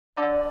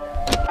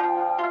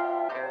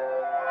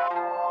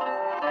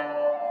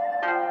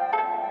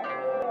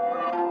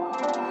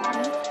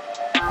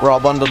We're all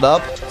bundled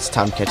up. It's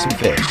time to catch some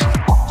fish.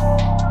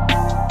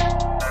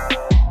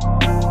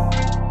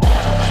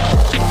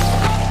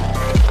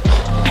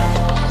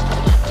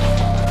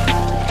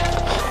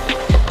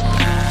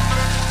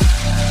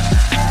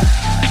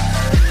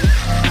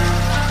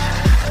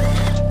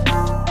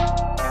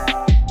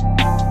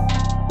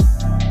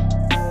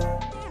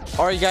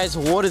 Alright guys,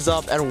 what is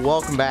up and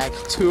welcome back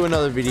to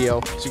another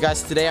video. So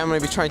guys, today I'm going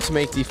to be trying to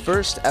make the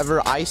first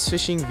ever ice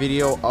fishing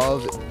video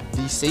of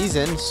the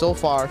season so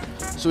far.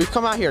 So we've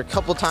come out here a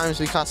couple times.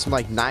 We caught some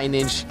like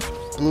 9-inch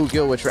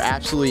bluegill, which were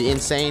absolutely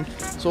insane.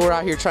 So what we're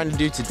out here trying to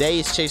do today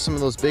is chase some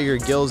of those bigger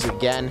gills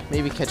again,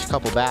 maybe catch a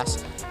couple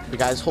bass. But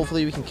guys,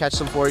 hopefully we can catch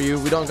some for you.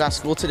 We don't got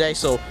school today,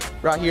 so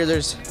we're out here.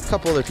 There's a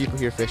couple other people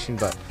here fishing,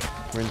 but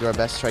we're going to do our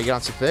best to try to get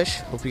on some fish.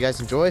 Hope you guys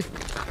enjoy.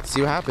 Let's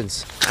see what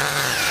happens.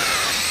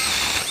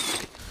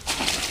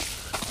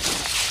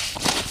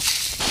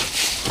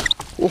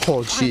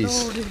 Oh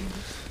jeez,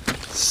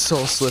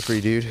 so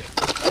slippery, dude.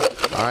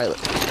 All right,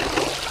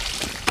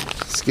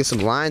 let's get some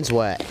lines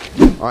wet.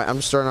 All right, I'm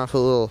just starting off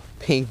with a little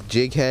pink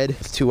jig head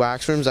with 2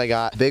 wax worms. I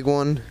got a big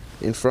one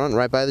in front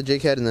right by the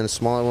jig head and then a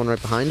smaller one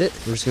right behind it.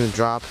 We're just gonna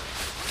drop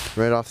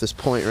right off this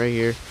point right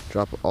here,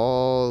 drop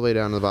all the way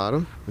down to the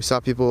bottom. We saw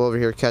people over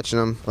here catching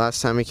them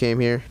last time we came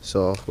here,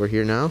 so we're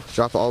here now.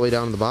 Drop it all the way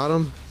down to the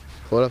bottom,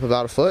 pull it up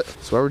about a foot.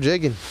 That's where we're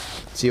jigging.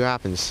 Let's see what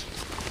happens.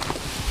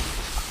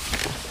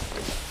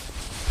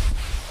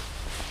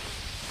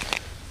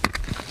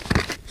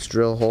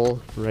 Drill a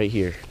hole right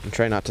here and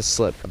try not to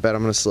slip. I bet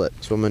I'm gonna slip.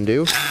 So what I'm gonna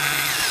do,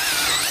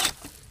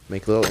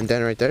 make a little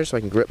indent right there so I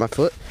can grip my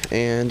foot,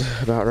 and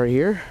about right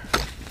here.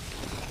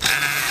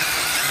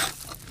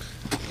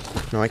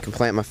 Now I can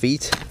plant my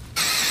feet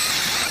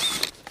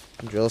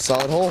and drill a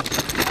solid hole.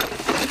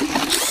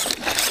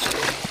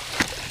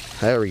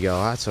 There we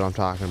go, that's what I'm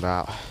talking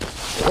about.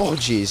 Oh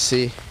geez,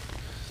 see?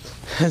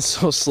 That's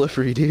so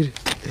slippery, dude.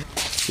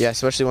 Yeah,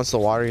 especially once the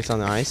water gets on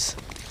the ice.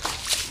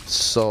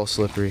 So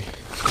slippery.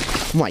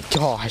 Oh my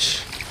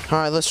gosh. All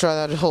right, let's try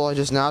that hole I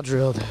just now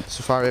drilled.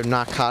 So far we have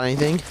not caught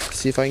anything. Let's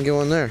see if I can get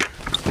one there.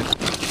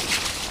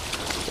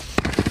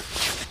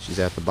 She's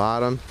at the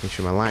bottom. Make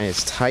sure my line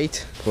is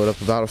tight. Pull it up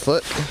about a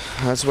foot.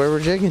 That's where we're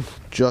jigging.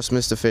 Just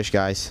missed a fish,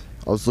 guys.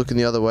 I was looking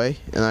the other way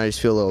and I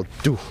just feel a little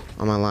doo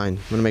on my line.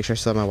 I'm gonna make sure I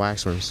still have my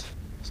wax worms.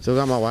 Still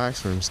got my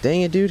wax worms.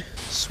 Dang it, dude.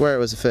 I swear it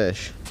was a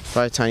fish.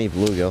 Probably a tiny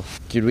bluegill.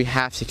 Dude, we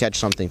have to catch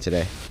something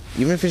today.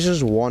 Even if it's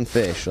just one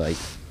fish, like,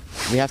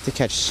 we have to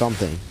catch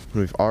something.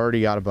 We've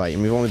already got a bite,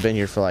 and we've only been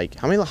here for like,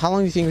 how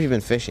long do you think we've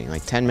been fishing?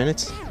 Like 10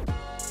 minutes?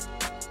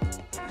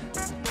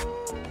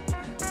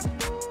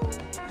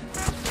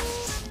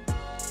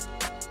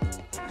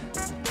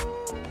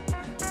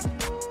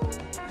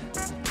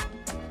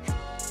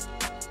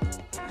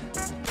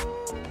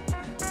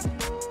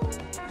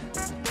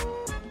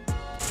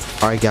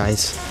 Alright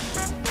guys,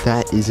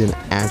 that is an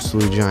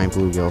absolute giant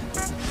bluegill.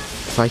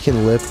 If I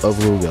can lip a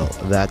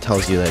bluegill, that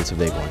tells you that it's a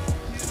big one.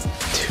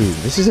 Dude,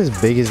 this is as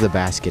big as the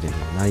basket in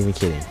here, not even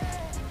kidding.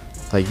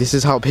 Like, this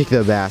is how big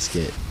the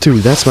basket.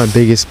 Dude, that's my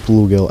biggest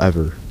bluegill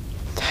ever.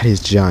 That is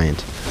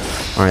giant.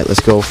 Alright, let's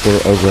go for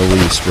a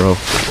release, bro.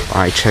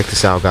 Alright, check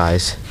this out,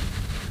 guys.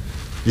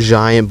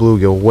 Giant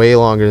bluegill, way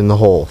longer than the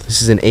hole.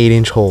 This is an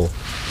 8-inch hole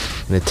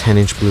and a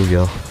 10-inch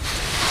bluegill.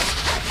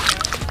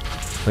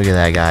 Look at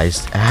that,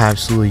 guys.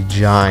 Absolutely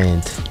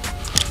giant.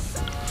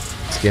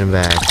 Let's get him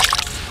back.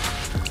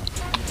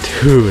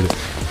 Dude.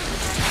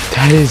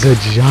 That is a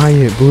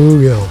giant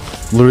bluegill.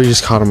 Literally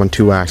just caught him on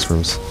 2 wax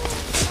worms,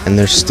 and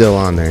they're still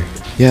on there.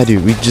 Yeah,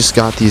 dude, we just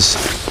got these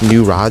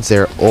new rods.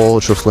 They're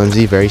ultra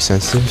flimsy, very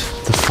sensitive.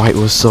 The fight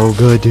was so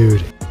good,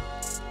 dude.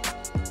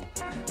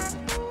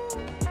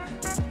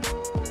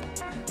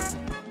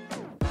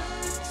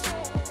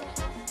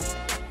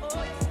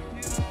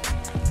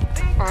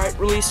 All right,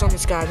 release on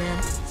this guy,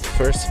 man.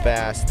 First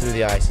bass through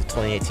the ice of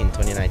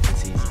 2018-2019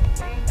 season.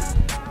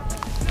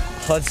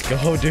 Let's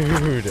go,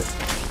 dude.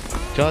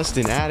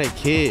 Justin, at a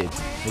kid. Look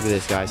at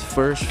this, guys.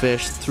 First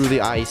fish through the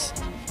ice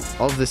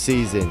of the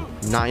season.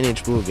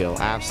 9-inch bluegill.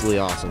 Absolutely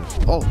awesome.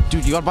 Oh,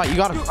 dude, you got a bite. You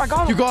got him. Dude, I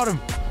got him. You got him.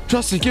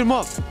 Justin, get him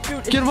up.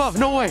 Dude, get him up.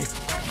 No way.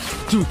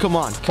 Dude, come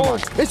on. Come on.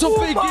 It's a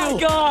big gill.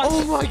 God.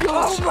 Oh my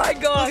gosh. Oh my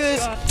gosh. Look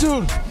at this.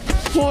 Dude,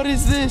 what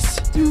is this?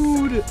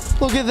 Dude,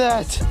 look at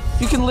that.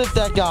 You can lift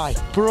that guy.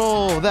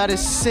 Bro, that is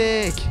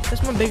sick.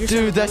 That's my biggest.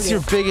 Dude, that's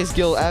your biggest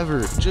gill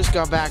ever. Just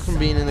got back from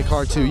being in the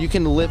car too. You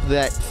can lift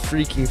that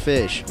freaking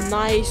fish.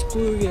 Nice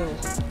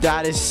bluegill.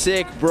 That is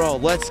sick, bro.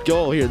 Let's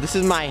go. Here, this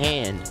is my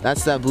hand.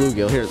 That's that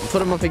bluegill. Here,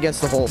 put him up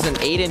against the hole. It's an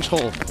 8-inch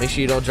hole. Make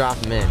sure you don't drop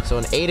him in. So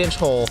an 8-inch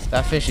hole,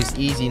 that fish is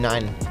easy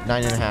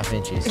 9.5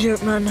 inches. Yep,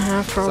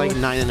 9.5 probably. It's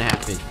like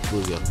 9.5-inch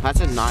bluegill.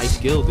 That's a nice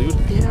gill, dude.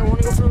 Yeah, I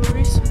want to go for a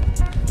release.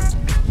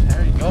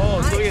 There he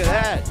goes. Nice. Look at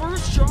that.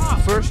 First drop.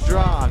 First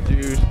drop,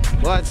 dude.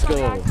 Let's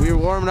go. We were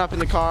warming up in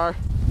the car.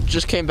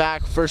 Just came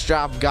back. First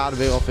drop. Got a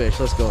big old fish.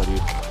 Let's go,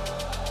 dude.